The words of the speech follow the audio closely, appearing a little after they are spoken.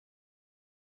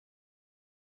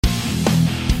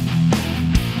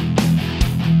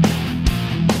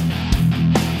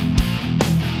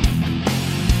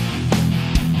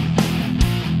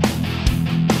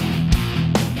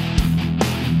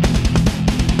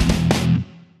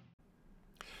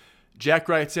Jack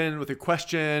writes in with a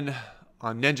question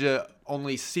on Ninja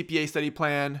only CPA study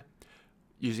plan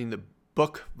using the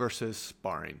book versus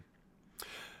sparring.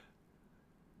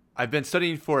 I've been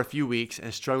studying for a few weeks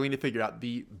and struggling to figure out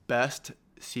the best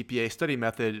CPA study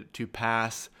method to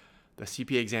pass the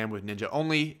CPA exam with Ninja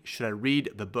only. Should I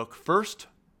read the book first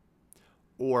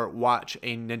or watch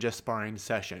a Ninja sparring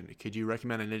session? Could you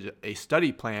recommend a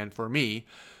study plan for me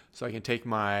so I can take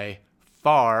my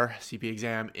FAR CPA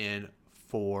exam in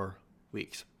 4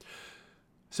 weeks?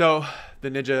 So the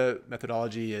Ninja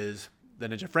methodology is, the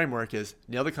Ninja framework is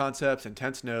nail the concepts,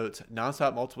 intense notes,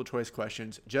 nonstop multiple choice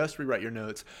questions, just rewrite your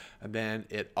notes, and then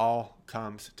it all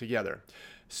comes together.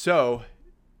 So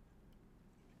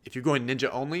if you're going Ninja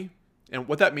only, and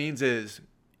what that means is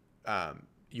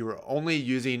you're only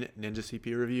using Ninja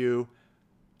CPA Review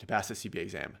to pass the CPA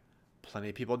exam. Plenty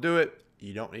of people do it.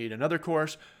 You don't need another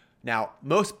course. Now,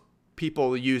 most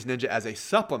people use Ninja as a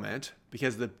supplement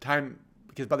because by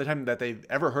the time that they've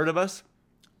ever heard of us,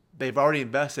 they've already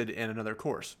invested in another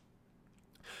course.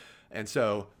 And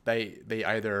so they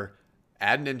either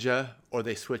add Ninja or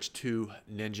they switch to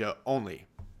Ninja only.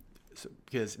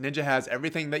 Because Ninja has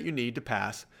everything that you need to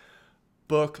pass: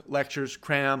 book, lectures,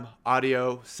 cram,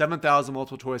 audio, 7,000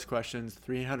 multiple choice questions,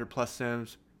 300 plus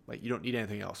sims. Like, you don't need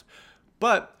anything else.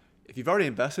 But if you've already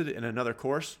invested in another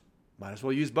course, might as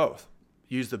well use both.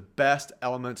 Use the best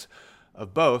elements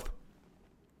of both.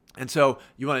 And so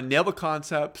you want to nail the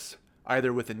concepts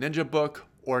either with a Ninja book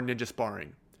or Ninja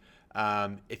sparring.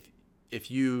 If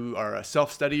you are a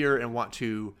self-studier and want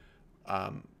to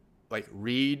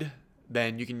read,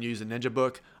 then you can use a Ninja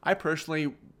book. I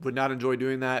personally would not enjoy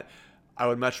doing that. I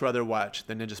would much rather watch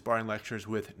the Ninja sparring lectures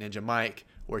with Ninja Mike,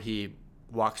 where he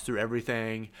walks through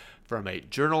everything from a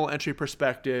journal entry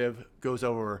perspective, goes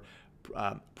over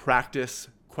practice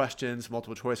questions,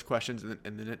 multiple choice questions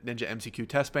in the Ninja MCQ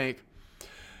test bank.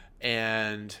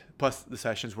 And plus the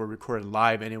sessions were recorded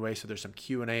live anyway, so there's some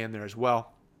Q&A in there as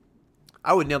well.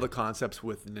 I would nail the concepts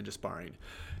with Ninja sparring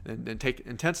and then take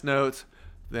intense notes,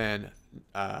 then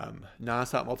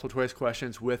nonstop multiple choice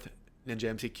questions with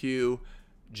Ninja MCQ.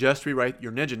 Just rewrite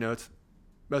your Ninja notes.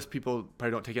 Most people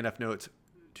probably don't take enough notes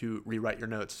to rewrite your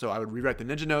notes. So I would rewrite the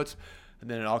Ninja notes, and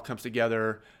then it all comes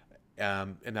together.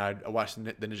 And I'd watch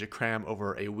the Ninja cram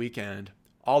over a weekend,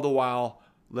 all the while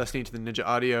listening to the Ninja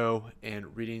audio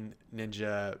and reading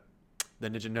the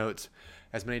Ninja notes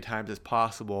as many times as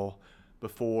possible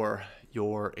before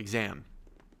your exam.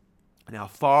 Now,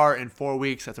 FAR in 4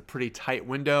 weeks, that's a pretty tight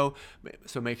window,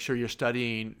 so make sure you're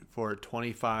studying for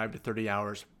 25 to 30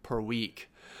 hours per week.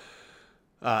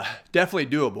 Definitely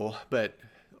doable, but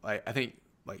I think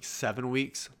 7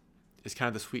 weeks is kind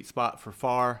of the sweet spot for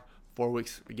FAR. 4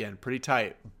 weeks, again, pretty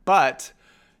tight, but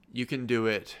you can do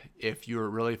it if you're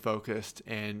really focused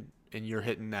and you're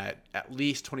hitting that at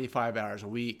least 25 hours a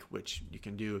week, which you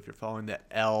can do if you're following the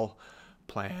L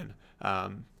plan.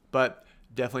 But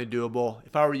definitely doable.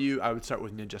 If I were you, I would start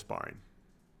with Ninja sparring.